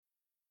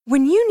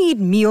When you need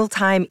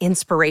mealtime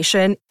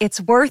inspiration,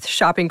 it's worth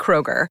shopping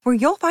Kroger, where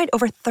you'll find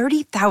over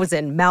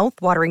 30,000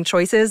 mouth-watering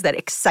choices that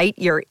excite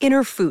your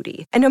inner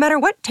foodie. And no matter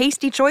what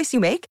tasty choice you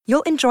make,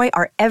 you'll enjoy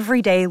our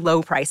everyday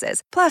low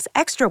prices, plus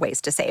extra ways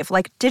to save,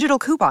 like digital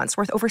coupons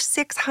worth over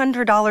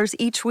 $600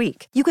 each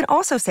week. You can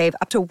also save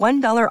up to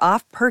 $1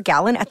 off per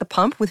gallon at the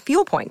pump with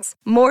fuel points.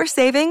 More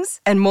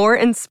savings and more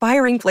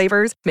inspiring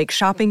flavors make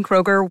shopping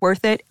Kroger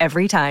worth it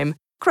every time.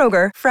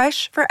 Kroger,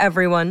 fresh for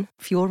everyone.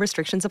 Fuel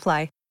restrictions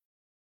apply.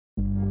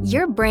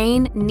 Your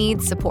brain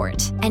needs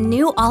support, and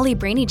new Ollie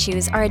Brainy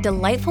Chews are a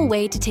delightful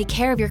way to take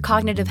care of your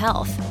cognitive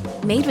health.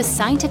 Made with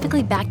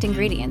scientifically backed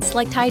ingredients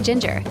like Thai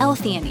ginger,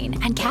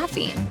 L-theanine, and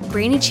caffeine,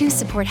 Brainy Chews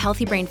support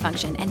healthy brain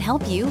function and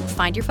help you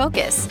find your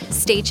focus,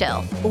 stay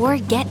chill, or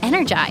get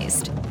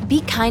energized.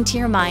 Be kind to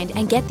your mind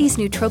and get these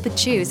nootropic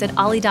chews at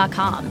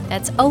ollie.com.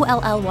 That's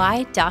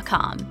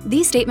OLLY.com.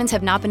 These statements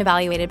have not been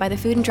evaluated by the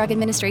Food and Drug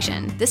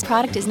Administration. This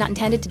product is not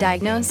intended to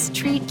diagnose,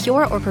 treat,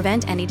 cure, or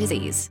prevent any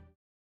disease.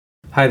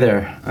 Hi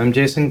there, I'm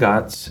Jason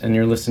Gotts, and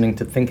you're listening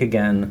to Think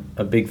Again,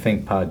 a Big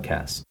Think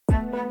podcast.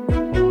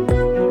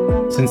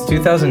 Since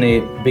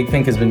 2008, Big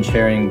Think has been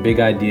sharing big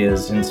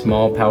ideas in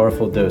small,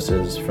 powerful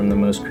doses from the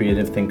most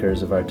creative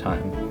thinkers of our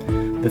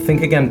time. The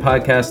Think Again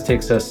podcast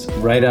takes us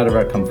right out of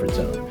our comfort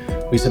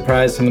zone. We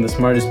surprise some of the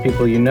smartest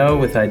people you know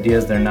with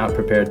ideas they're not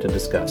prepared to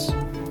discuss.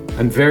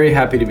 I'm very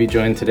happy to be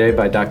joined today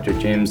by Dr.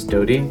 James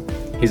Doty.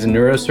 He's a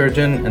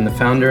neurosurgeon and the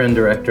founder and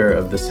director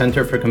of the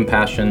Center for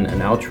Compassion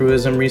and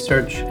Altruism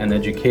Research and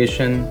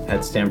Education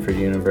at Stanford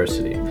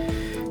University.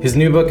 His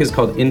new book is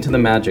called Into the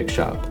Magic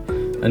Shop,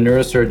 a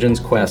neurosurgeon's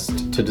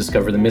quest to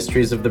discover the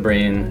mysteries of the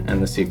brain and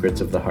the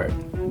secrets of the heart.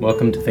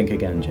 Welcome to Think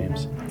Again,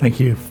 James. Thank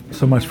you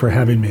so much for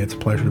having me. It's a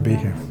pleasure to be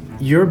here.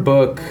 Your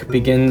book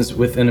begins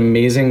with an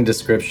amazing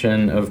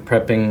description of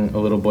prepping a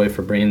little boy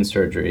for brain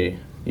surgery.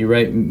 You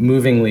write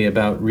movingly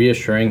about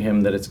reassuring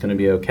him that it's going to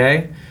be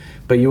okay,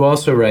 but you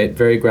also write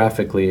very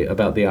graphically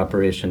about the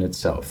operation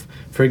itself.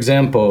 For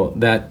example,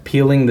 that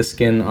peeling the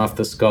skin off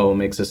the skull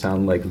makes it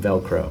sound like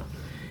Velcro.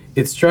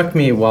 It struck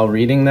me while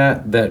reading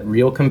that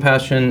real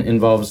compassion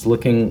involves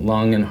looking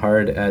long and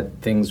hard at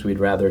things we'd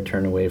rather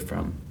turn away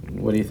from.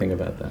 What do you think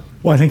about that?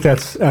 Well, I think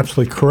that's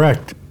absolutely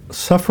correct.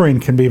 Suffering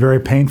can be very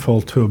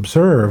painful to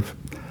observe,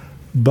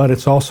 but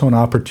it's also an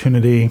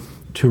opportunity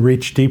to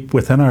reach deep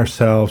within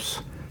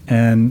ourselves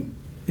and,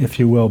 if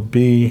you will,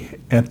 be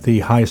at the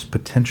highest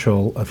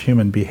potential of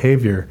human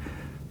behavior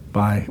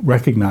by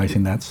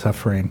recognizing that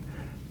suffering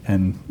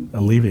and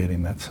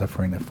alleviating that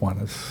suffering if one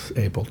is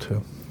able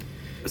to.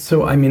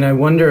 So, I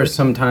wonder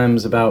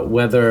sometimes about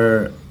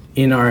whether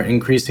in our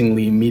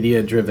increasingly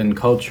media-driven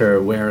culture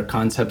where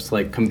concepts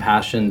like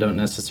compassion don't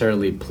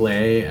necessarily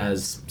play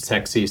as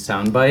sexy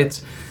sound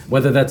bites,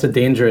 whether that's a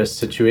dangerous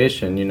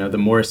situation. You know, the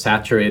more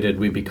saturated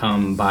we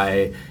become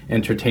by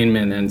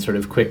entertainment and sort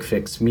of quick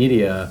fix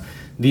media,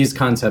 these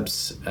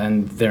concepts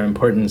and their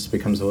importance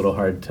becomes a little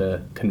hard to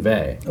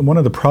convey. One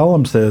of the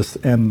problems is,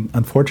 and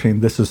unfortunately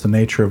this is the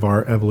nature of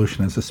our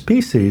evolution as a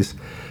species,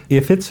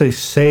 if it's a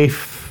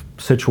safe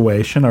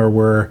situation or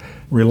we're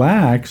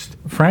relaxed,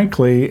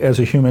 frankly, as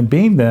a human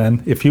being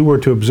then, if you were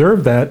to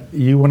observe that,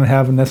 you wouldn't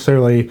have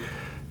necessarily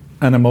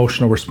an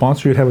emotional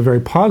response, you'd have a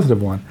very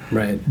positive one.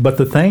 Right. But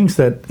the things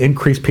that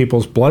increase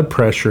people's blood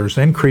pressures,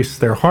 increase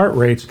their heart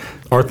rates,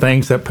 are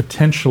things that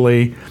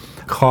potentially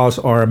cause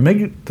our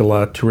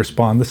amygdala to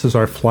respond. This is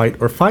our flight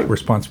or fight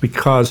response,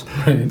 because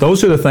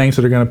those are the things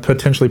that are going to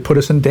potentially put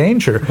us in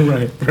danger.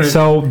 Right.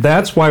 So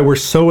that's why we're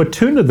so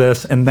attuned to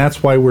this, and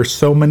that's why we're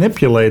so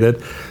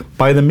manipulated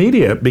by the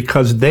media,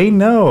 because they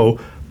know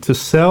to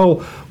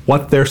sell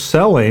what they're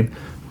selling,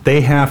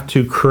 they have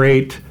to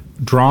create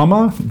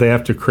drama, they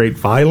have to create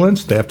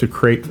violence, they have to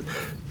create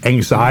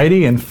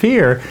anxiety and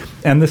fear.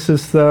 And this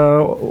is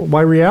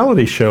why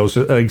reality shows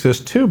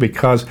exist too,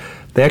 because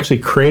they actually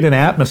create an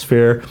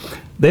atmosphere.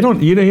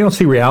 You don't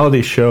see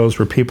reality shows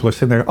where people are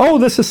sitting there, oh,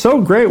 this is so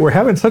great, we're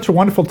having such a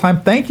wonderful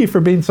time, thank you for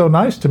being so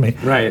nice to me.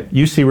 Right.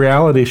 You see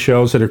reality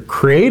shows that are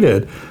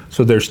created,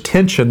 so there's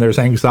tension, there's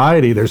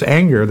anxiety, there's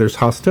anger, there's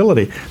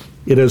hostility.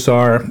 It is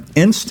our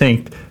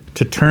instinct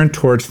to turn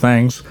towards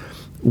things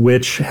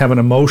which have an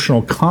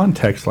emotional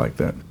context like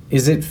that.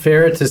 Is it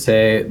fair to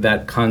say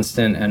that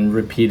constant and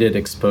repeated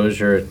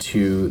exposure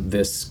to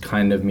this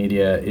kind of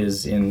media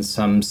is in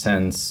some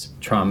sense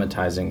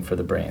traumatizing for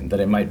the brain,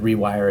 that it might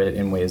rewire it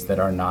in ways that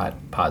are not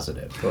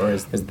positive? Or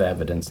is the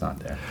evidence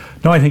not there?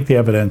 No, I think the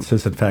evidence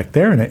is in fact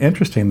there. And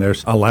interesting,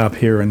 there's a lab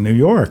here in New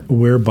York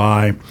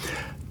whereby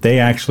they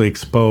actually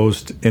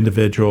exposed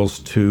individuals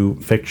to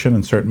fiction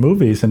and certain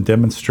movies and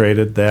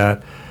demonstrated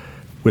that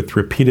with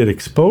repeated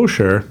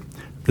exposure,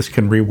 this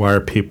can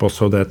rewire people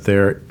so that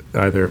they're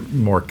either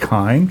more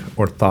kind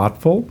or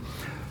thoughtful,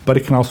 but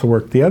it can also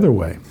work the other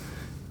way.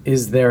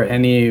 Is there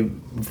any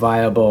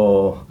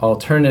viable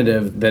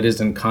alternative that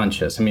isn't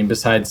conscious?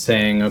 Besides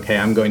saying, okay,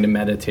 I'm going to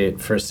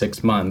meditate for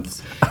 6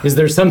 months, is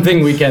there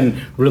something we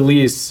can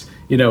release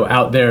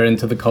out there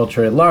into the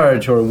culture at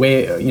large, or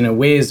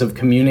ways of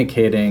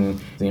communicating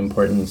the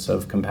importance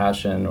of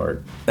compassion,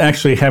 or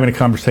actually having a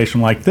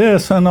conversation like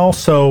this, and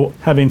also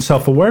having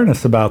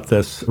self-awareness about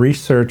this.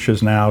 Research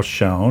has now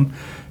shown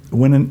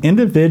when an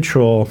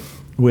individual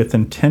with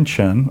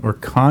intention or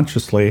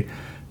consciously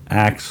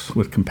acts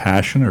with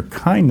compassion or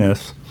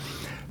kindness,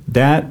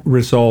 that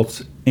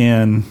results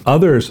in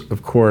others,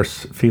 of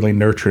course, feeling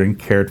nurtured and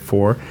cared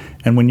for.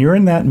 And when you're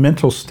in that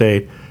mental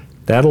state,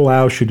 that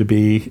allows you to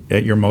be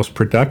at your most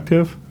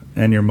productive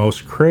and your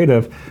most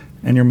creative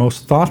and your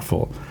most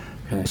thoughtful.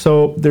 Okay.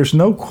 So there's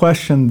no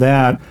question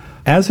that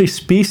as a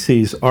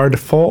species, our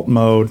default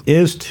mode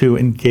is to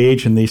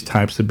engage in these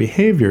types of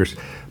behaviors,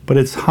 but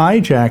it's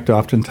hijacked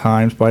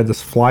oftentimes by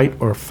this flight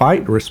or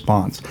fight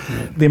response.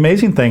 Right. The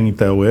amazing thing,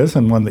 though, is,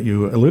 and one that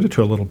you alluded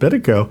to a little bit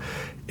ago,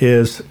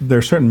 is there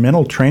are certain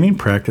mental training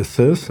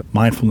practices,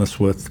 mindfulness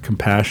with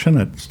compassion.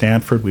 At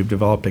Stanford, we've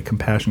developed a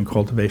compassion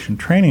cultivation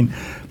training.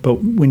 But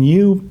when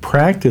you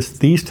practice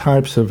these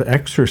types of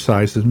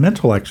exercises,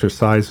 mental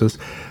exercises,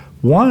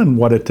 one,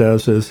 what it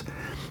does is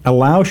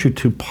allows you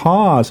to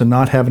pause and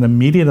not have an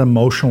immediate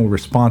emotional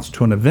response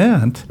to an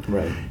event,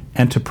 right,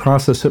 and to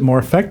process it more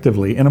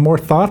effectively in a more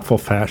thoughtful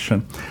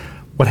fashion.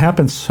 What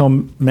happens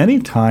so many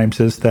times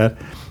is that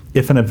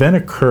if an event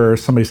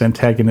occurs, somebody's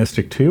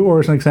antagonistic to you, or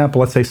as an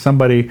example, let's say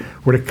somebody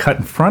were to cut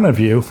in front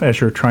of you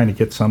as you're trying to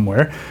get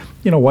somewhere,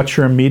 what's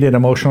your immediate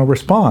emotional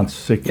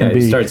response? It can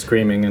you start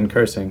screaming and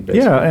cursing,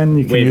 basically. Yeah, and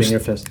you can waving your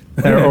fist.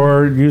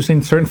 or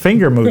using certain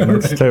finger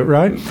movements,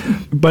 right?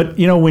 But,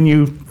 when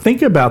you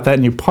think about that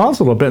and you pause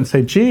a little bit and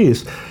say,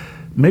 geez,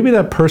 maybe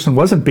that person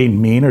wasn't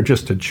being mean or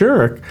just a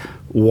jerk.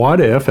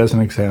 What if, as an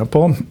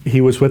example,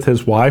 he was with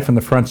his wife in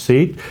the front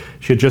seat,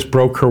 she had just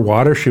broke her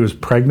water, she was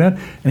pregnant,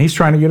 and he's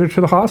trying to get her to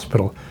the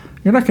hospital.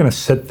 You're not going to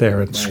sit there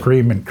and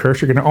scream and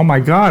curse. You're going to, oh my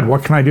God,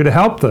 what can I do to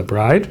help them,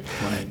 right?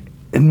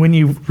 And when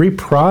you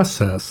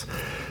reprocess,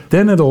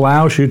 then it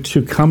allows you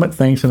to come at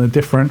things in a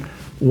different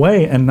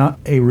way and not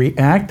a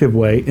reactive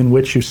way in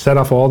which you set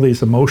off all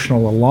these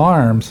emotional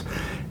alarms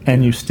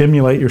and you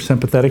stimulate your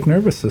sympathetic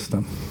nervous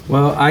system.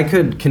 Well, I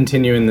could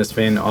continue in this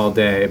vein all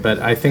day, but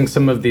I think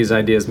some of these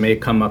ideas may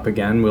come up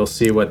again. We'll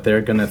see what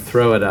they're going to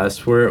throw at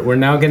us. We're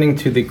now getting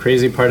to the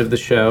crazy part of the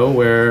show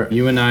where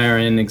you and I are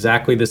in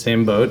exactly the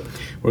same boat.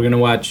 We're going to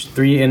watch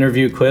 3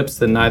 interview clips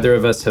that neither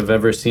of us have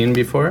ever seen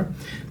before.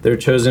 They're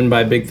chosen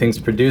by Big Think's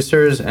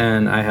producers,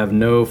 and I have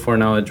no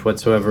foreknowledge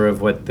whatsoever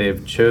of what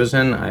they've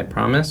chosen, I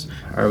promise.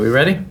 Are we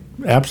ready?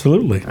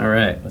 Absolutely. All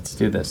right, let's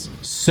do this.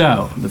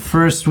 So, the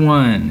first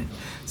one.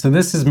 So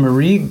this is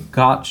Marie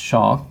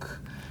Gottschalk,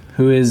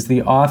 who is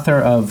the author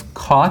of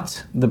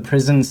Caught, The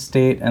Prison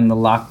State and the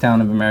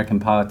Lockdown of American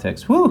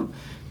Politics. Woo!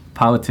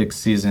 Politics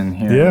season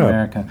here in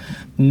America.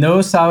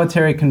 No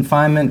solitary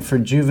confinement for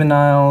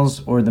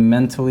juveniles or the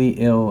mentally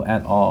ill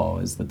at all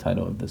is the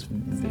title of this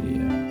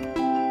video.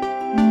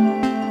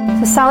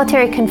 The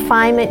solitary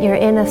confinement, you're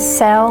in a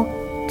cell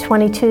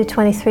 22,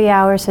 23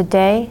 hours a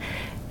day.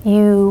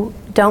 You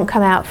don't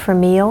come out for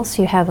meals.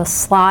 You have a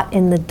slot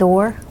in the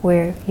door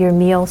where your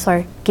meals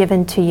are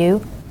given to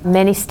you.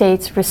 Many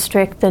states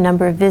restrict the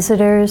number of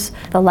visitors,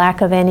 the lack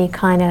of any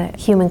kind of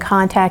human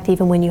contact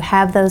even when you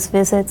have those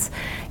visits.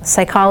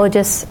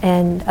 Psychologists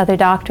and other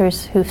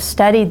doctors who've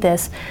studied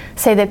this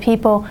say that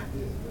people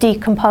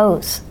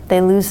decompose, they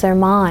lose their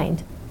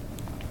mind.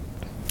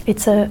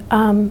 It's an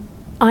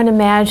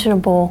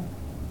unimaginable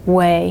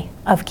way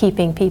of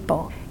keeping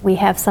people. We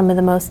have some of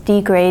the most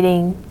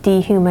degrading,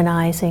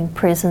 dehumanizing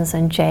prisons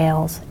and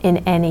jails in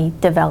any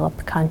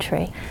developed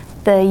country.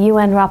 The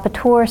UN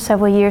rapporteur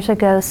several years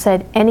ago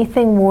said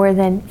anything more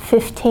than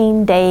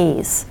 15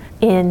 days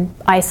in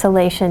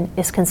isolation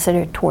is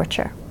considered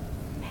torture.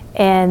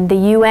 And the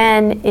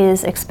UN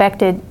is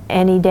expected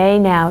any day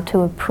now to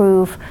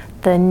approve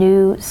the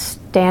new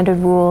standard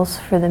rules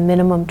for the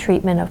minimum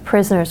treatment of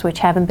prisoners, which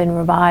haven't been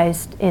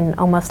revised in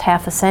almost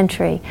half a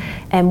century.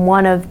 And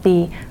one of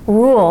the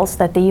rules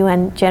that the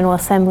UN General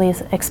Assembly is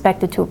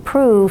expected to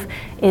approve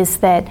is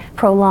that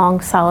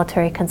prolonged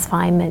solitary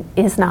confinement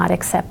is not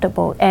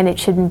acceptable, and it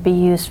shouldn't be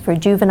used for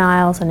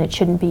juveniles, and it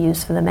shouldn't be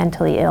used for the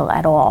mentally ill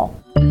at all.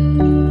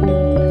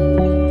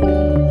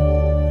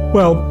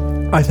 Well,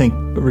 I think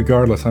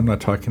regardless, I'm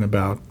not talking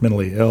about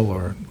mentally ill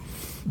or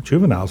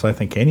juveniles. I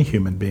think any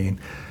human being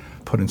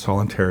put in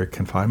solitary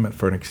confinement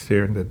for an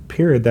extended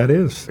period, that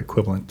is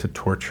equivalent to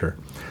torture.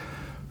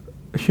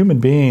 Human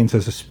beings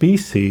as a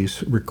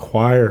species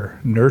require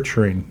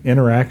nurturing,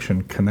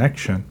 interaction,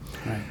 connection.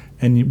 Right.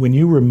 And when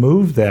you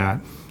remove that,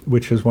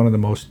 which is one of the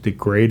most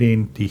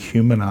degrading,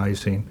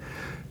 dehumanizing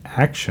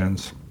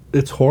actions,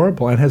 it's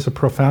horrible and has a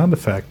profound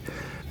effect.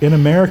 In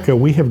America,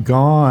 we have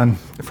gone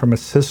from a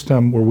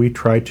system where we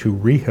try to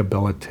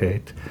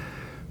rehabilitate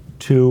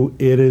to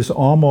it is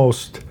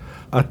almost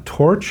a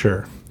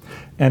torture.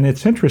 And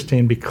it's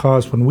interesting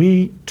because when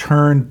we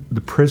turned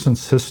the prison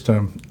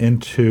system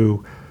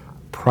into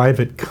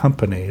private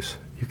companies,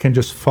 you can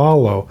just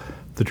follow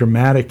the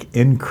dramatic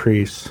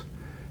increase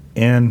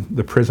in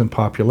the prison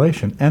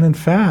population. And in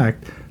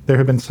fact, there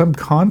have been some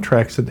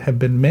contracts that have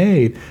been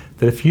made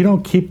that if you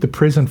don't keep the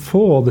prison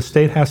full, the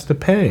state has to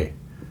pay.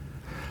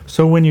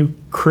 So when you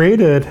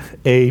created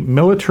a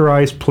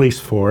militarized police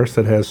force,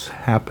 that has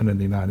happened in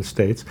the United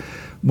States,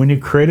 when you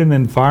create an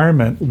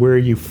environment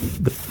where the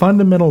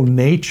fundamental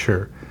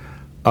nature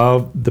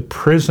of the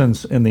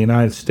prisons in the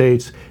United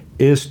States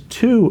is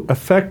to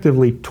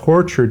effectively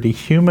torture,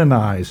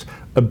 dehumanize,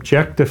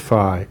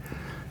 objectify,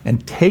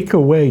 and take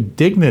away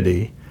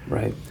dignity,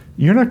 right,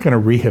 you're not going to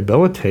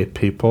rehabilitate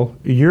people.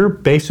 You're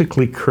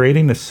basically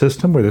creating a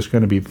system where there's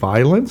going to be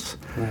violence,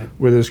 right,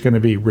 where there's going to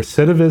be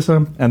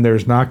recidivism, and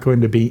there's not going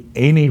to be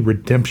any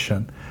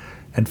redemption.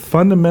 And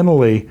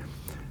fundamentally,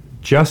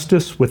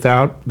 justice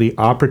without the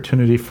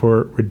opportunity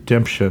for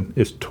redemption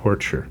is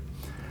torture.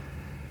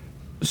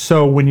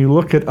 So when you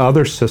look at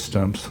other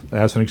systems,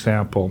 as an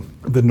example,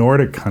 the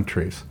Nordic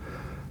countries,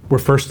 where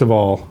first of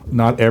all,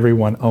 not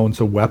everyone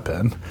owns a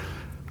weapon,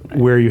 right,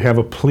 where you have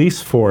a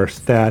police force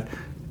that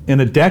in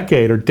a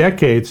decade or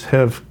decades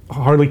have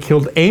hardly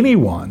killed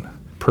anyone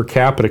per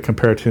capita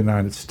compared to the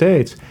United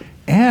States,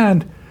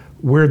 and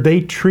where they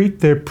treat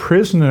their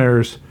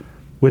prisoners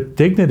with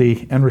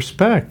dignity and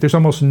respect. There's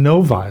almost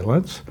no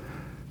violence.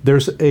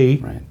 There's a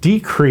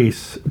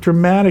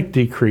dramatic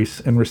decrease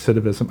in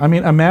recidivism. I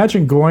mean,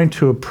 imagine going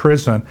to a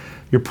prison,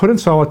 you're put in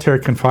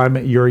solitary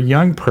confinement, you're a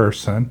young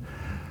person,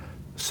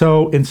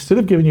 so instead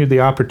of giving you the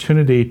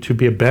opportunity to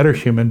be a better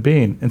human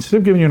being, instead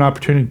of giving you an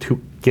opportunity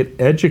to get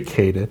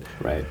educated,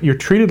 right, you're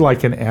treated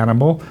like an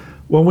animal.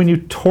 Well, when you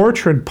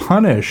torture and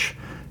punish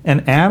an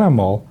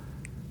animal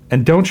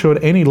and don't show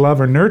it any love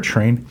or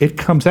nurturing, it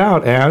comes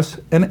out as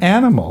an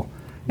animal.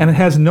 And it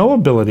has no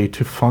ability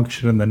to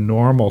function in the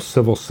normal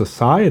civil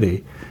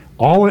society.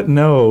 All it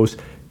knows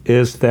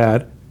is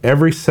that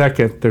every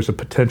second there's a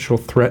potential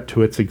threat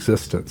to its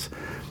existence.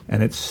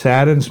 And it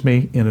saddens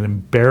me and it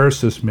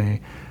embarrasses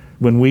me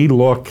when we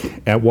look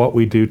at what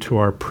we do to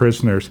our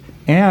prisoners.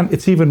 And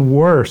it's even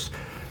worse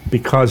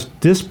because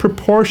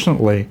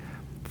disproportionately,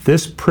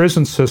 this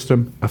prison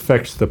system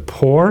affects the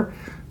poor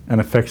and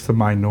affects the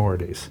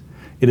minorities.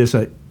 It is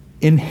an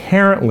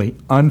inherently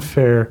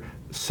unfair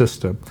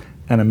system,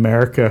 and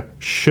America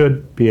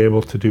should be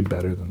able to do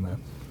better than that.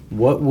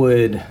 What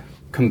would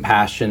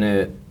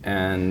compassionate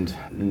and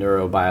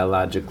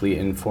neurobiologically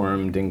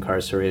informed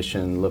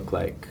incarceration look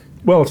like?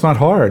 Well, it's not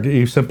hard.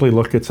 You simply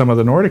look at some of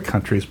the Nordic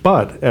countries.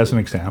 But as an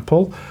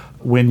example,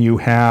 when you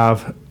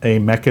have a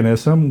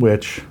mechanism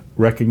which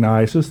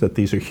recognizes that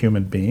these are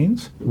human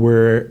beings,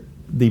 where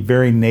the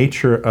very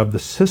nature of the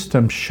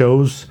system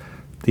shows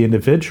the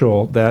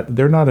individual that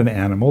they're not an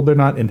animal, they're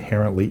not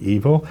inherently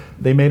evil,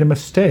 they made a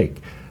mistake.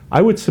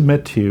 I would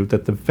submit to you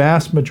that the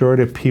vast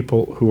majority of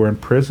people who are in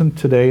prison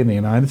today in the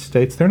United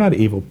States, they're not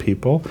evil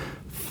people.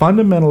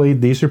 Fundamentally,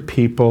 these are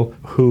people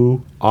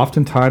who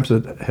oftentimes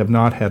have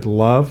not had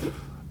love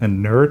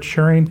and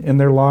nurturing in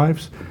their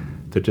lives.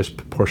 They're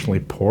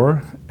disproportionately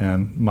poor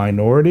and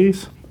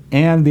minorities.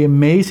 And the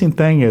amazing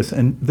thing is,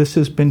 and this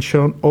has been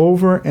shown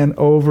over and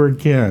over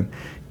again,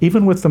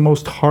 even with the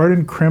most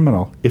hardened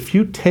criminal, if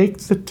you take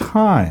the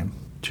time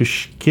to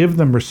give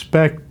them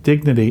respect,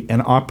 dignity,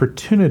 and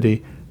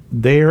opportunity,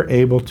 they are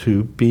able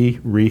to be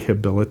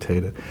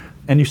rehabilitated.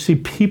 And you see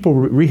people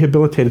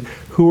rehabilitated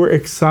who are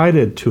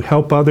excited to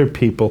help other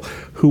people,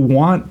 who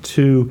want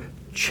to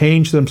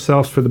change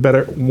themselves for the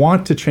better,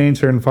 want to change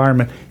their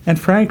environment, and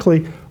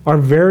frankly, are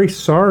very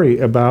sorry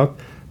about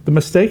the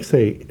mistakes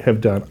they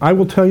have done. I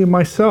will tell you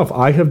myself,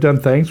 I have done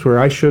things where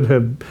I should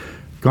have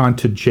gone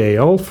to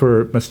jail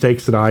for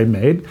mistakes that I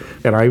made,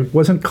 and I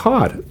wasn't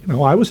caught.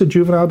 I was a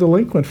juvenile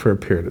delinquent for a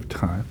period of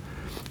time.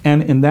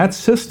 And in that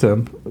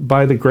system,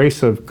 by the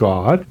grace of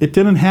God, it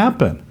didn't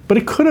happen, but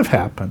it could have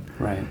happened.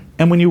 Right.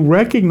 And when you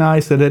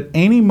recognize that at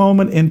any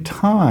moment in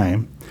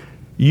time,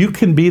 you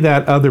can be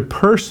that other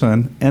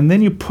person, and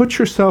then you put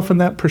yourself in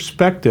that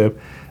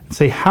perspective and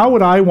say, how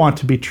would I want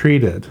to be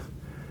treated?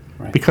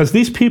 Right. Because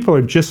these people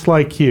are just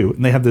like you,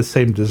 and they have the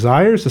same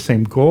desires, the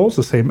same goals,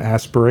 the same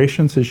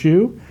aspirations as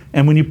you.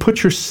 And when you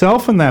put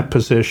yourself in that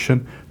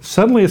position,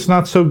 suddenly it's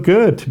not so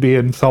good to be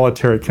in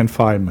solitary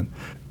confinement.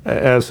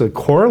 As a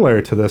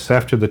corollary to this,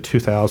 after the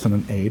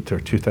 2008 or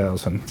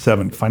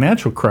 2007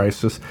 financial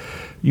crisis,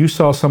 you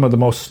saw some of the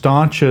most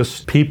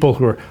staunchest people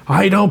who are,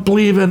 I don't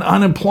believe in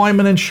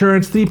unemployment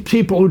insurance. These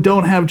people who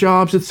don't have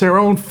jobs, it's their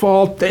own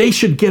fault. They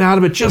should get out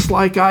of it just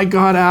like I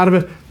got out of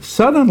it.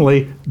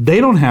 Suddenly,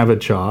 they don't have a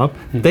job.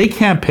 They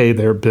can't pay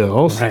their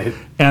bills. Right.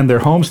 And their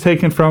home's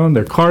taken from them,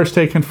 their car's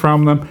taken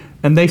from them.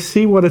 And they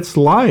see what it's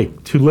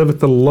like to live at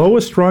the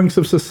lowest rungs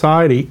of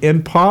society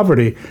in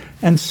poverty.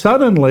 And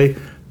suddenly,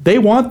 they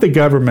want the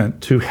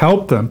government to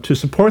help them, to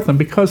support them,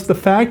 because the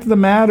fact of the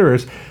matter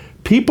is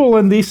people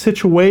in these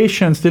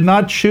situations did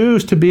not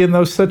choose to be in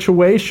those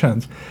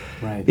situations.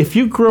 Right. If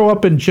you grow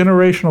up in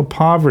generational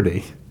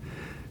poverty,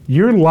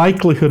 your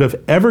likelihood of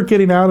ever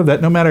getting out of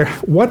that, no matter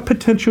what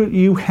potential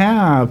you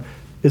have,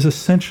 is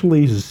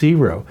essentially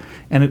zero.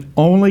 And it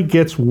only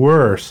gets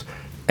worse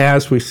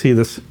as we see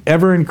this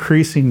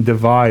ever-increasing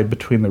divide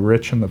between the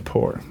rich and the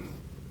poor.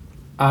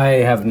 I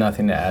have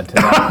nothing to add to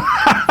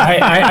that.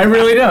 I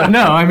really don't.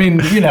 No, I mean,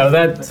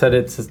 that said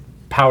it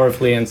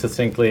powerfully and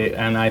succinctly,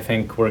 and I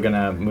think we're going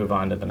to move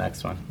on to the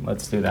next one.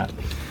 Let's do that.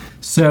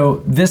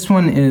 So this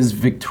one is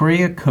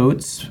Victoria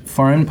Coates,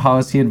 foreign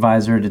policy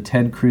advisor to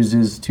Ted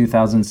Cruz's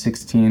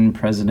 2016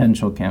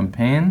 presidential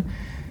campaign.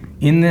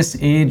 In this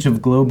age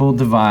of global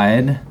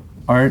divide,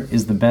 art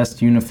is the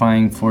best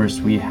unifying force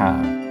we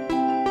have.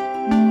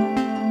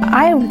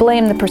 I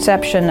blame the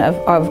perception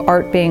of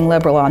art being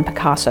liberal on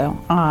Picasso,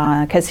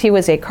 because he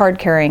was a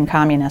card-carrying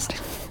communist.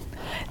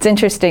 It's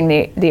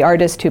interesting, the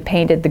artist who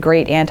painted the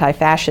great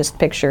anti-fascist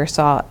picture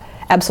saw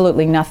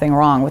absolutely nothing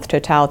wrong with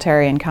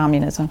totalitarian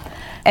communism.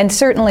 And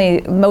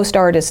certainly most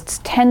artists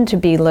tend to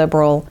be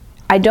liberal.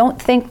 I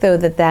don't think, though,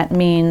 that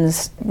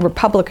means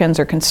Republicans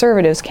or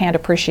conservatives can't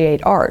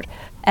appreciate art.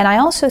 And I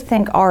also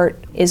think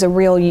art is a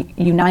real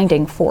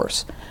uniting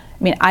force.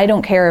 I mean, I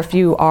don't care if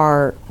you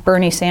are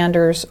Bernie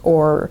Sanders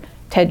or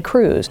Ted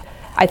Cruz.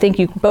 I think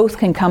you both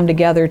can come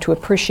together to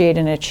appreciate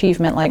an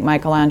achievement like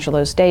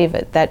Michelangelo's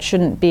David. That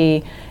shouldn't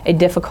be a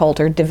difficult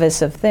or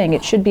divisive thing.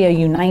 It should be a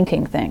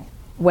uniting thing.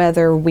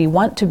 Whether we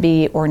want to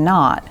be or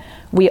not,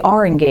 we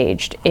are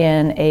engaged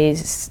in a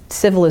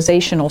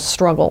civilizational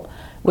struggle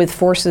with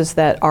forces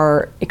that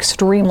are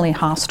extremely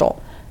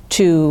hostile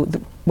to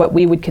what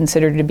we would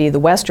consider to be the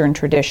Western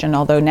tradition,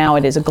 although now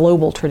it is a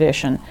global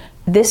tradition.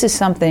 This is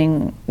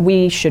something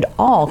we should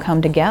all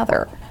come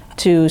together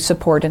to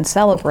support and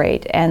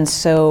celebrate. And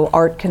so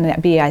art can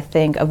be, I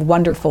think, a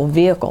wonderful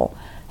vehicle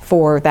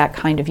for that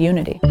kind of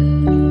unity.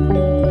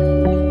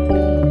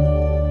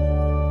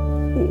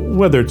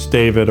 Whether it's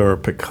David or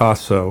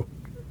Picasso,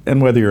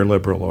 and whether you're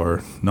liberal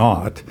or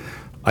not,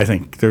 I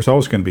think there's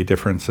always going to be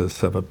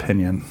differences of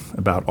opinion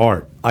about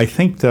art. I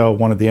think, though,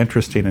 one of the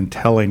interesting and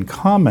telling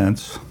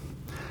comments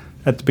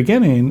at the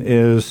beginning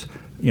is,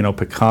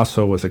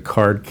 Picasso was a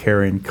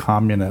card-carrying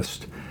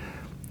communist.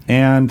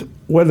 And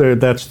whether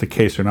that's the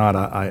case or not,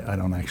 I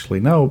don't actually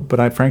know,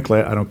 but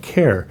frankly, I don't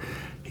care.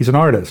 He's an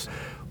artist.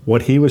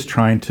 What he was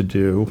trying to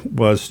do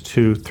was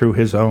to, through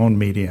his own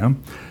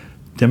medium,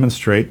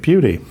 demonstrate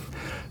beauty.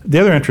 The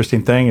other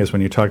interesting thing is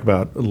when you talk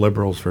about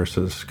liberals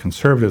versus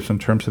conservatives in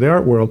terms of the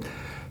art world,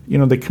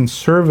 the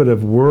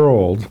conservative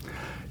world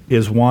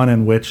is one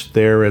in which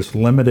there is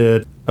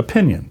limited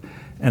opinion.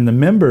 And the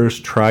members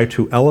try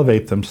to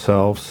elevate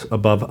themselves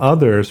above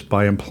others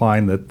by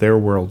implying that their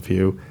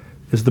worldview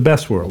is the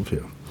best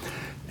worldview.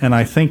 And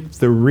I think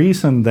the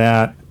reason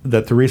that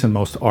the reason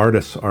most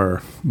artists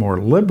are more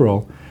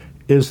liberal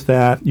is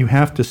that you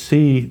have to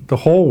see the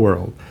whole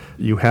world.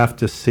 You have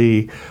to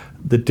see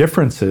the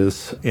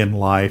differences in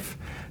life.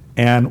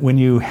 And when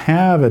you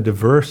have a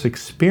diverse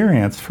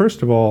experience,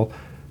 first of all,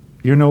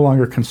 you're no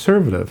longer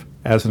conservative.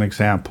 As an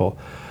example,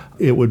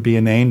 it would be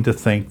inane to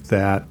think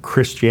that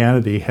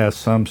Christianity has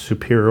some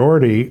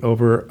superiority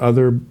over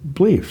other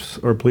beliefs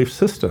or belief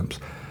systems.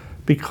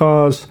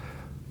 Because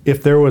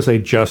if there was a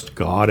just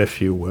God,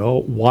 if you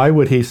will, why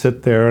would he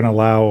sit there and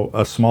allow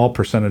a small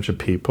percentage of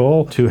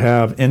people to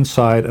have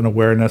insight and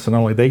awareness and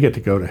only they get to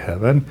go to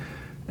heaven?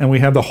 And we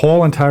have the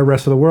whole entire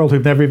rest of the world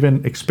who've never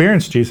even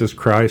experienced Jesus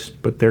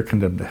Christ, but they're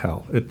condemned to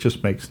hell. It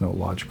just makes no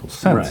logical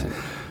sense. Right.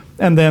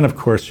 And then, of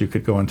course, you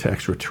could go into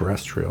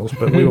extraterrestrials,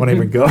 but we won't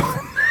even go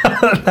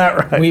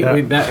that right.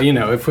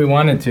 If we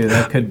wanted to,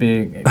 that could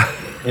be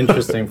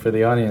interesting for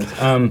the audience.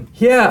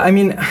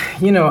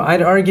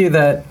 I'd argue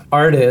that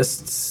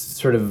artists,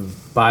 sort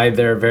of by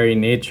their very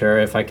nature,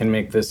 if I can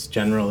make this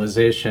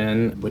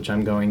generalization, which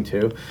I'm going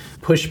to,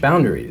 push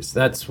boundaries.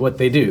 That's what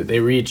they do. They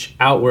reach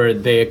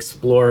outward, they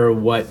explore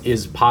what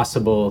is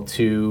possible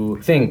to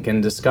think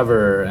and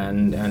discover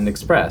and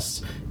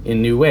express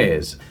in new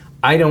ways.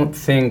 I don't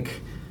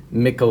think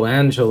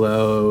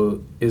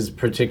Michelangelo is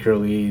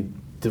particularly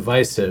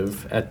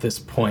divisive at this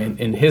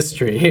point in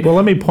history. Well,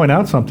 let me point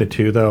out something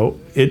to you, though.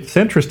 It's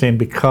interesting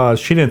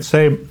because she didn't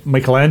say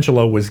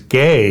Michelangelo was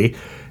gay,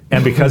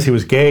 and because he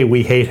was gay,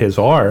 we hate his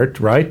art,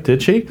 right?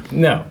 Did she?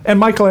 No. And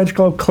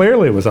Michelangelo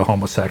clearly was a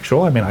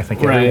homosexual. I mean, I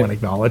think everyone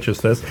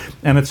acknowledges this.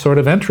 And it's sort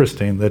of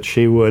interesting that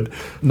she would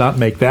not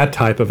make that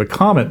type of a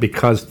comment,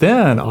 because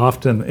then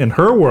often in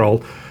her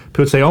world,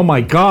 people would say, oh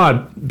my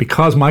God,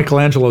 because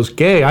Michelangelo's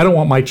gay, I don't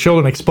want my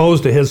children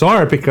exposed to his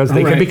art because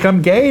they can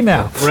become gay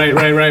now.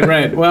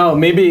 Right. Well,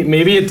 maybe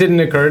it didn't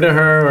occur to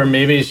her, or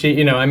maybe she,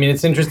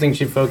 it's interesting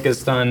she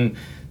focused on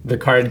the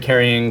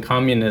card-carrying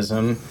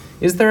communism.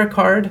 Is there a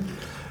card?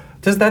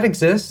 Does that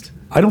exist?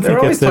 I don't They're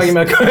think always talking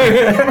about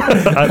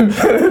cards.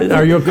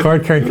 Are you a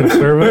card-carrying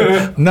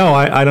conservative? No,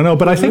 I don't know.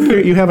 But I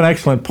think you have an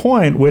excellent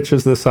point, which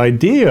is this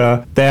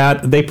idea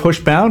that they push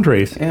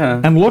boundaries.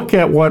 Yeah. And look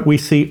at what we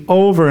see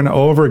over and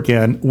over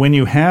again when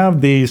you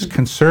have these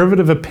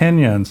conservative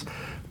opinions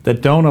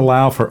that don't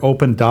allow for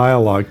open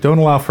dialogue, don't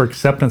allow for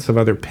acceptance of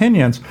other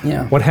opinions.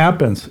 Yeah. What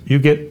happens? You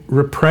get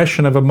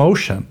repression of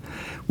emotion,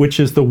 which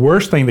is the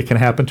worst thing that can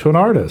happen to an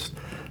artist.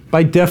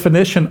 By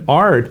definition,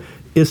 art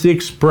is the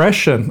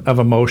expression of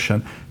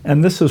emotion.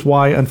 And this is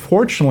why,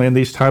 unfortunately, in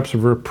these types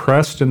of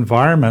repressed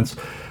environments,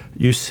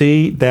 you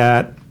see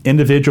that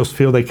individuals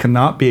feel they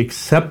cannot be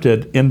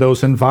accepted in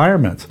those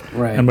environments.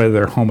 Right. And whether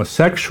they're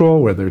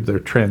homosexual, whether they're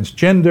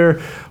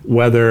transgender,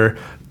 whether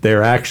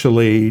they're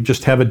actually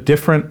just have a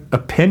different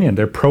opinion,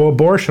 they're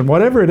pro-abortion,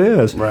 whatever it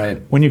is.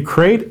 Right. When you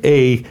create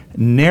a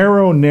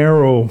narrow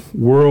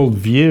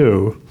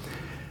worldview,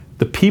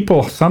 the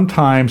people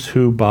sometimes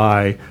who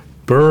by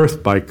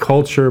birth, by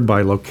culture,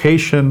 by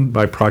location,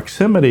 by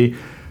proximity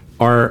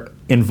are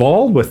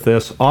involved with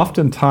this,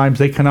 oftentimes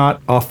they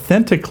cannot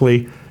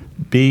authentically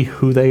be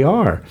who they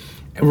are.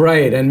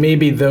 Right, and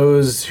maybe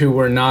those who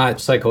were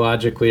not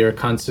psychologically or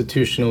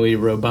constitutionally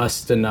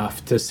robust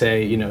enough to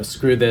say,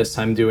 screw this,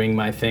 I'm doing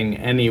my thing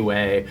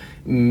anyway,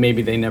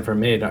 maybe they never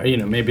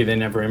maybe they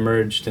never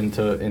emerged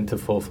into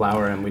full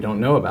flower and we don't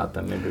know about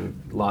them, maybe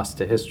lost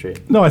to history.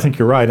 No, I think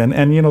you're right. And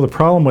the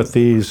problem with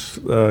these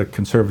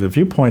conservative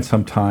viewpoints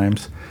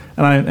sometimes,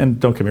 and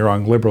don't get me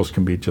wrong, liberals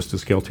can be just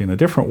as guilty in a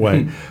different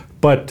way,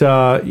 but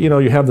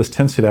you have this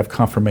tendency to have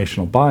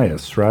confirmational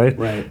bias, right?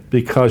 Right.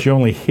 Because you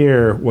only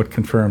hear what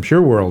confirms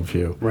your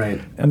worldview. Right.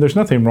 And there's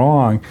nothing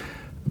wrong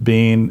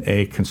being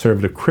a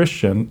conservative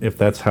Christian if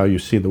that's how you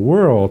see the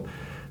world.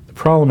 The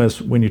problem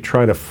is when you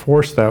try to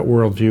force that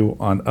worldview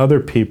on other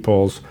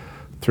people's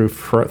through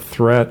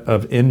threat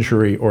of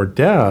injury or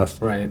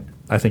death. Right.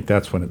 I think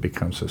that's when it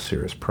becomes a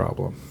serious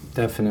problem.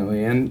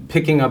 Definitely. And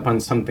picking up on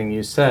something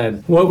you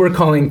said, what we're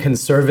calling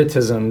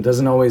conservatism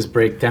doesn't always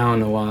break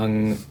down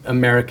along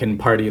American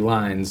party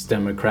lines,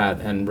 Democrat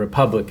and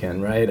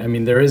Republican, right? I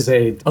mean, there is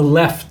a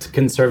left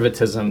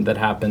conservatism that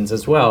happens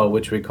as well,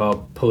 which we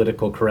call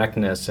political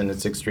correctness in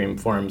its extreme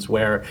forms,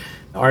 where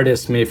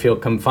artists may feel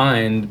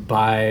confined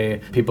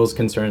by people's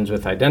concerns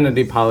with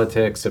identity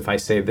politics. If I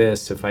say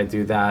this, if I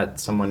do that,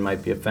 someone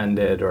might be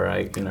offended or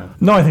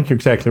No, I think you're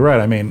exactly right.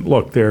 I mean,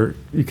 look,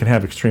 you can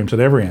have extremes at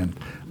every end.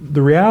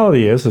 The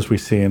reality is, as we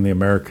see in the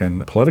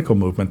American political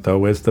movement,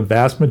 though, is the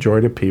vast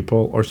majority of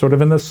people are sort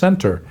of in the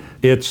center.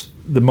 It's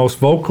the most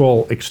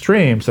vocal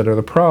extremes that are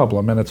the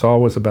problem, and it's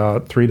always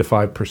about 3 to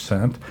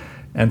 5%.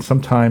 And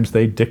sometimes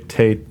they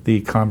dictate the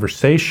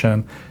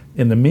conversation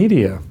in the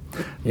media.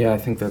 Yeah, I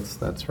think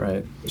that's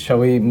right. Shall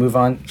we move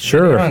on?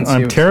 Sure.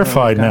 I'm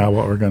terrified now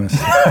what we're going to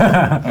see.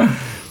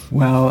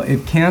 Well,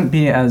 it can't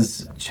be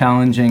as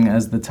challenging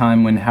as the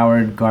time when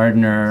Howard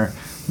Gardner,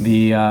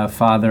 the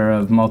father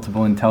of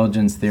multiple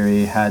intelligence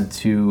theory, had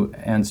to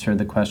answer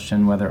the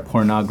question whether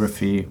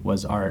pornography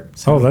was art.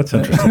 So, that's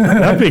interesting.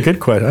 That'd be a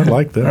good question. I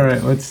like that. All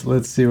right,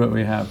 let's see what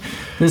we have.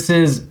 This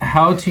is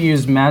How to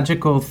Use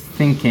Magical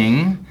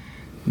Thinking.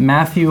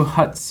 Matthew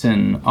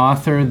Hudson,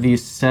 author, The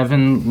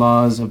 7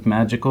 Laws of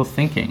Magical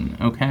Thinking.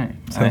 Okay.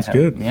 Sounds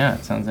good. Yeah,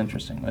 it sounds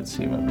interesting. Let's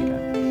see what we got.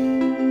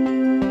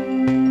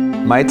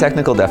 My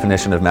technical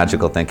definition of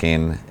magical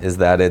thinking is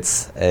that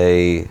it's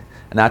an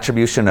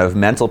attribution of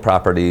mental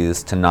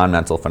properties to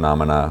non-mental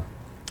phenomena,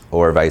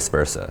 or vice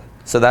versa.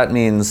 So that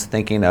means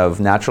thinking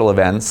of natural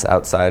events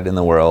outside in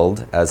the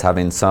world as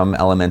having some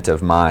element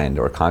of mind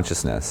or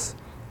consciousness,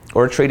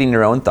 or treating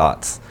your own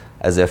thoughts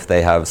as if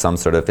they have some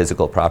sort of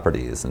physical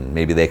properties, and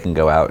maybe they can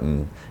go out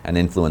and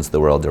influence the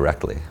world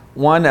directly.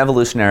 One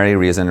evolutionary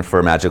reason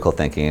for magical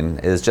thinking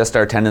is just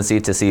our tendency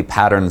to see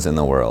patterns in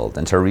the world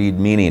and to read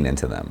meaning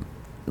into them.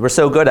 We're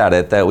so good at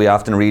it that we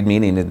often read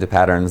meaning into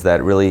patterns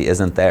that really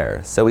isn't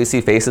there. So we see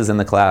faces in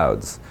the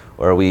clouds,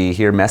 or we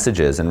hear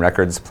messages and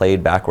records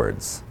played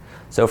backwards.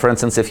 So for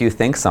instance, if you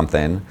think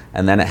something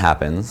and then it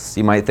happens,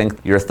 you might think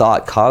your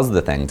thought caused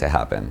the thing to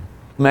happen.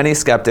 Many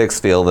skeptics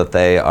feel that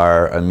they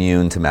are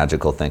immune to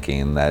magical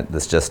thinking, that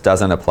this just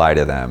doesn't apply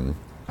to them.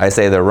 I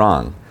say they're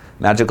wrong.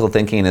 Magical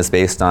thinking is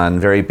based on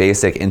very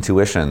basic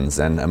intuitions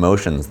and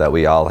emotions that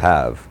we all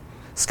have.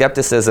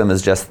 Skepticism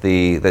is just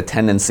the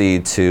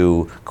tendency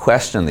to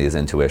question these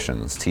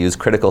intuitions, to use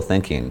critical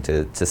thinking,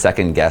 to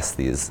second guess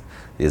these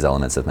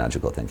elements of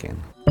magical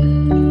thinking.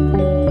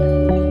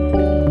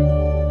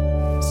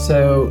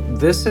 So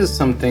this is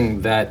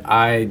something that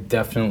I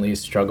definitely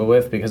struggle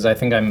with because I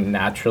think I'm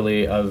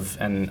naturally of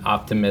an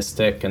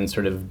optimistic and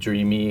sort of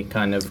dreamy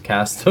kind of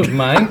cast of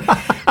mind.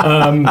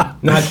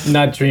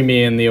 Not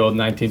dreamy in the old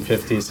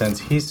 1950s sense,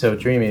 he's so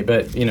dreamy,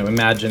 but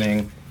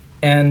imagining.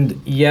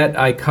 And yet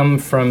I come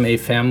from a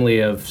family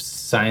of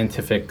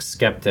scientific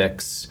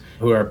skeptics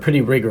who are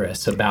pretty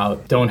rigorous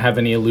about don't have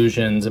any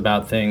illusions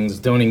about things,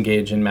 don't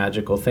engage in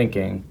magical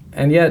thinking.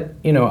 And yet,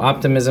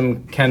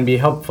 optimism can be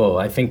helpful.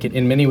 I think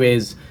in many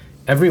ways,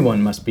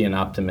 everyone must be an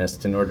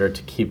optimist in order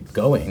to keep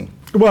going.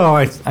 Well,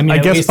 I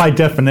guess by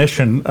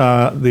definition,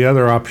 the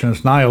other option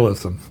is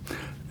nihilism,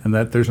 and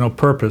that there's no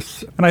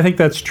purpose. And I think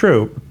that's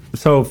true.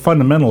 So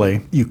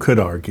fundamentally, you could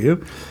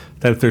argue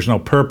that if there's no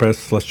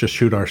purpose, let's just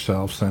shoot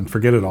ourselves and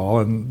forget it all,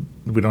 and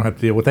we don't have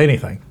to deal with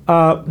anything.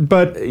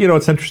 But,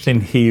 it's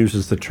interesting he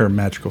uses the term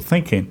magical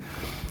thinking.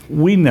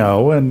 We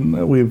know,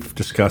 and we've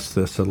discussed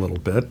this a little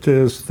bit,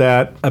 is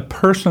that a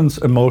person's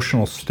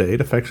emotional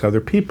state affects other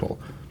people.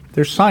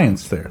 There's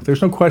science there.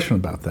 There's no question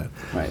about that.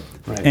 Right.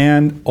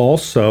 And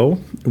also,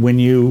 when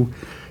you,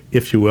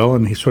 if you will,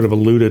 and he sort of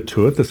alluded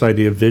to it, this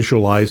idea of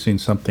visualizing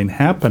something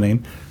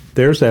happening,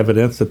 there's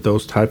evidence that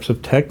those types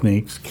of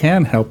techniques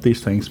can help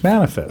these things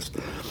manifest.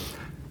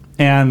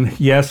 And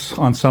yes,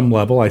 on some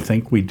level, I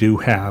think we do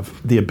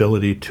have the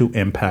ability to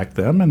impact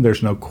them, and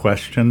there's no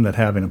question that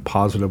having a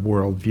positive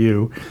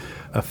worldview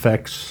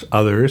affects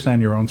others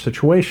and your own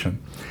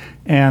situation.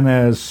 And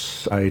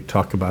as I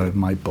talk about in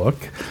my book,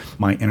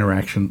 my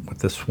interaction with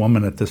this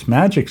woman at this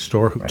magic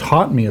store who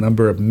taught me a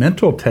number of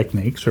mental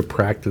techniques or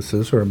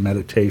practices or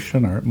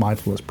meditation or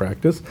mindfulness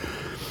practice,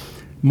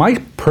 my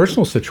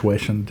personal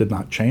situation did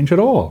not change at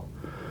all.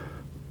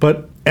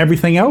 But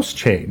everything else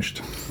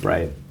changed.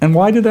 Right. And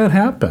why did that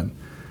happen?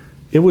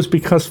 It was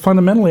because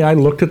fundamentally I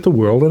looked at the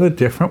world in a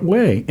different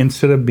way.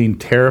 Instead of being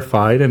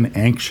terrified and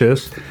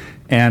anxious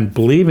and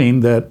believing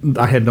that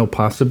I had no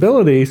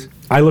possibilities,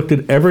 I looked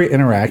at every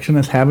interaction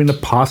as having the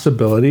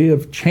possibility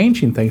of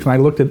changing things. And I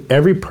looked at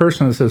every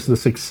person as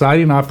this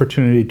exciting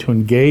opportunity to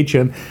engage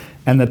in,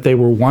 and that they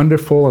were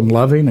wonderful and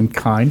loving and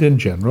kind in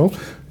general,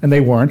 and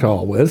they weren't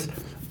always.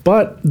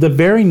 But the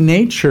very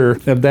nature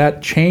of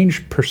that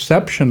changed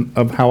perception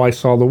of how I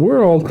saw the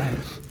world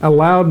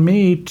allowed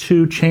me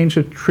to change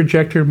the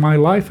trajectory of my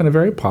life in a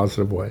very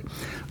positive way.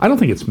 I don't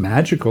think it's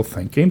magical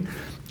thinking.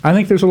 I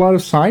think there's a lot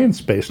of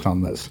science based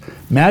on this.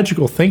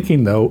 Magical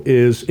thinking, though,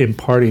 is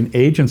imparting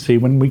agency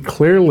when we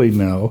clearly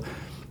know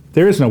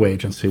there is no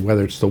agency,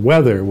 whether it's the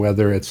weather,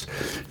 whether it's,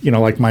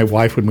 like my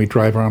wife, when we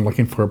drive around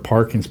looking for a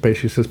parking space,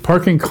 she says,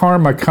 "Parking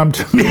karma, come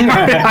to me."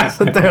 I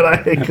sit there and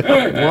I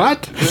go,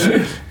 "What?"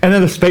 And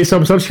then the space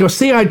opens up, she goes,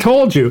 "See, I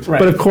told you." Right.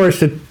 But of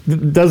course, it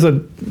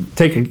doesn't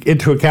take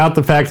into account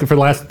the fact that for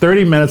the last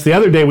 30 minutes, the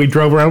other day we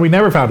drove around, we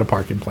never found a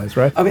parking place,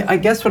 right? I mean, I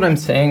guess what I'm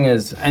saying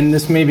is, and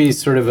this may be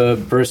sort of a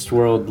first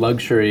world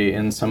luxury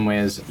in some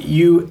ways,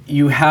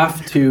 you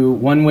have to,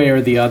 one way or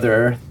the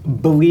other,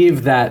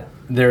 believe that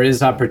there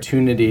is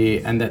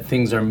opportunity and that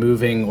things are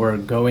moving or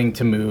going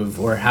to move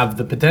or have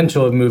the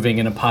potential of moving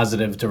in a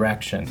positive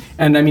direction.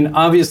 And I mean,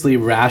 obviously,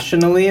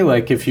 rationally,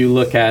 like if you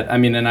look at,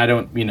 and I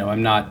don't,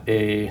 I'm not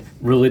a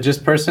religious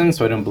person,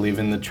 so I don't believe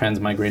in the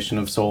transmigration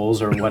of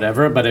souls or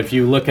whatever, but if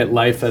you look at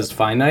life as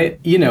finite,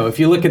 if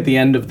you look at the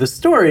end of the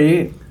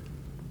story,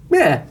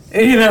 you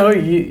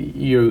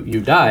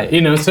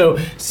die,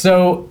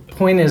 so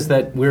point is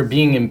that we're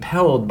being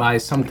impelled by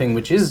something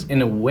which is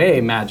in a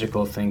way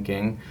magical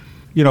thinking.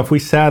 If we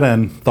sat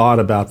and thought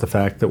about the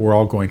fact that we're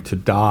all going to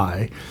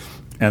die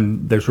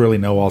and there's really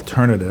no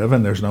alternative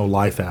and there's no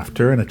life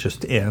after and it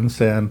just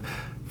ends, and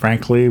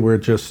frankly, we're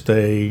just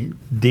a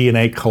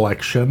DNA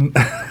collection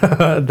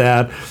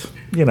that,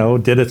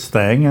 did its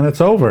thing and it's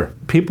over.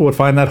 People would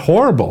find that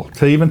horrible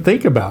to even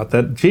think about,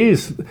 that,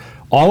 geez,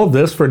 all of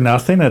this for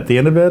nothing. At the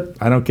end of it,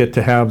 I don't get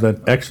to have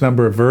the X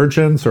number of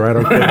virgins, or I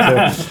don't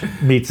get to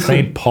meet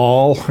St.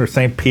 Paul or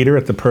St. Peter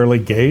at the pearly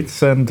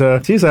gates, and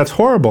geez, that's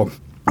horrible.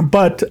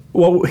 But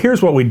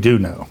here's what we do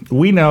know.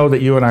 We know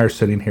that you and I are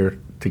sitting here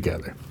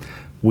together.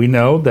 We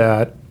know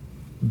that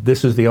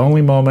this is the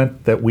only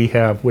moment that we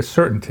have with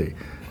certainty.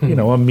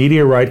 A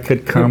meteorite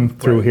could come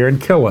through here and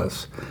kill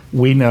us.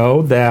 We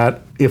know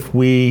that if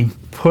we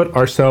put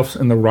ourselves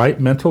in the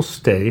right mental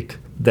state,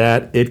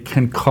 that it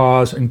can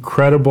cause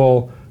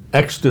incredible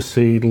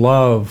ecstasy,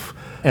 love,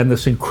 and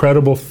this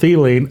incredible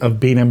feeling of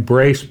being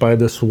embraced by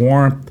this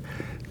warmth.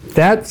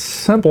 That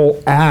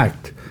simple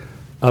act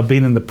of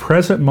being in the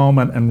present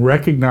moment and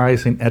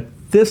recognizing at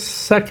this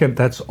second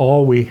that's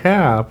all we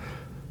have,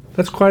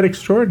 that's quite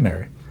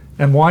extraordinary.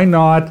 And why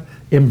not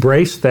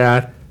embrace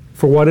that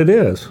for what it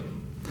is?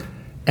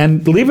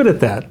 And leave it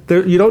at that.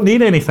 You don't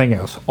need anything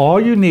else.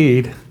 All you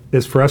need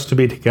is for us to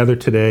be together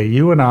today,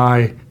 you and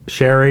I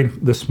sharing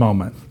this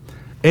moment.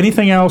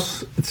 Anything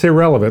else, it's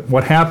irrelevant.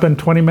 What happened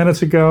 20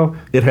 minutes ago,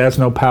 it has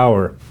no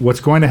power.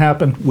 What's going to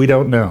happen, we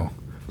don't know.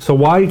 So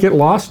why get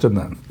lost in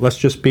them? Let's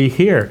just be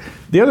here.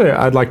 The other,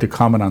 I'd like to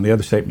comment on the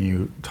other statement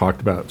you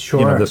talked about,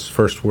 sure. This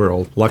first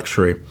world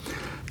luxury.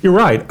 You're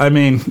right.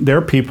 There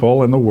are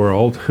people in the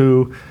world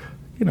who,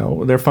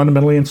 they're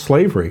fundamentally in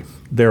slavery.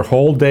 Their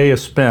whole day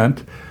is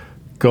spent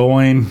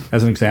going,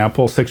 as an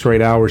example, 6 or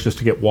 8 hours just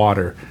to get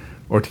water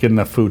or to get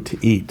enough food to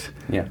eat.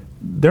 Yeah.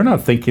 They're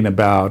not thinking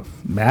about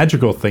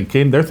magical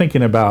thinking. They're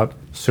thinking about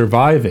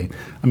surviving.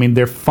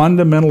 They're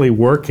fundamentally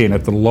working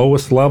at the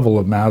lowest level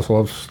of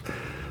Maslow's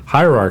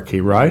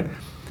hierarchy, right?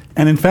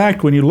 And in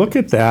fact, when you look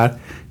at that,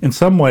 in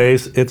some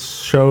ways, it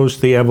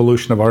shows the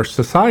evolution of our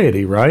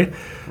society, right?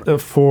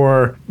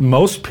 For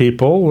most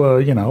people,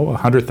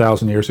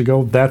 100,000 years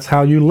ago, that's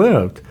how you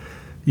lived.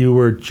 You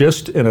were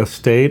just in a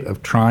state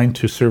of trying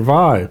to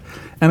survive.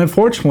 And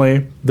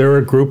unfortunately, there are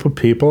a group of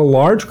people, a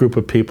large group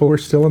of people, who are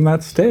still in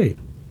that state.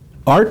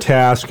 Our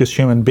task as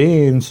human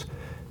beings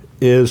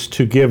is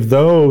to give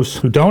those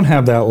who don't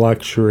have that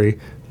luxury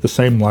the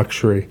same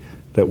luxury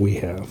that we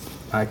have.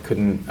 I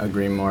couldn't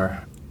agree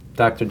more.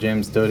 Dr.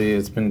 James Doty,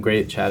 it's been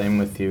great chatting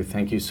with you.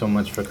 Thank you so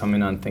much for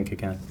coming on Think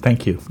Again.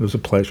 Thank you. It was a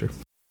pleasure.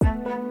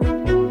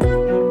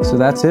 So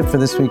that's it for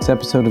this week's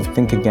episode of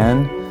Think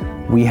Again.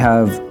 We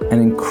have an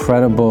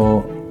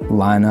incredible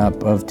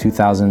lineup of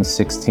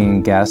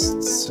 2016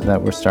 guests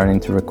that we're starting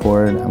to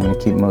record. I'm going to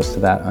keep most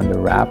of that under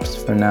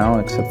wraps for now,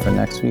 except for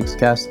next week's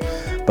guest.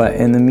 But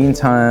in the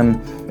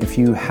meantime, if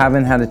you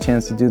haven't had a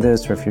chance to do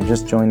this, or if you're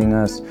just joining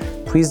us,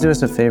 please do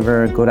us a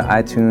favor, go to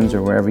iTunes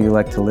or wherever you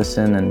like to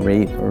listen and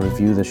rate or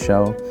review the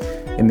show.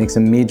 It makes a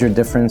major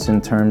difference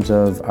in terms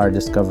of our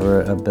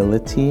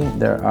discoverability.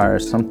 There are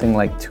something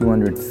like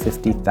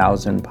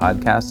 250,000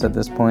 podcasts at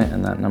this point,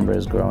 and that number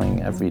is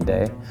growing every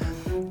day.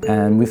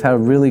 And we've had a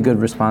really good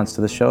response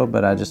to the show,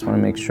 but I just want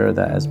to make sure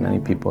that as many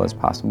people as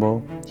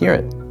possible hear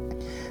it.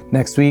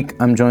 Next week,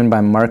 I'm joined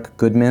by Mark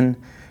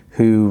Goodman,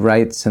 who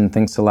writes and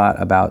thinks a lot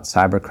about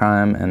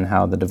cybercrime and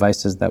how the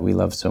devices that we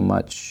love so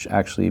much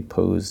actually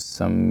pose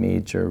some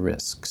major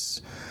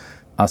risks.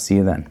 I'll see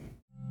you then.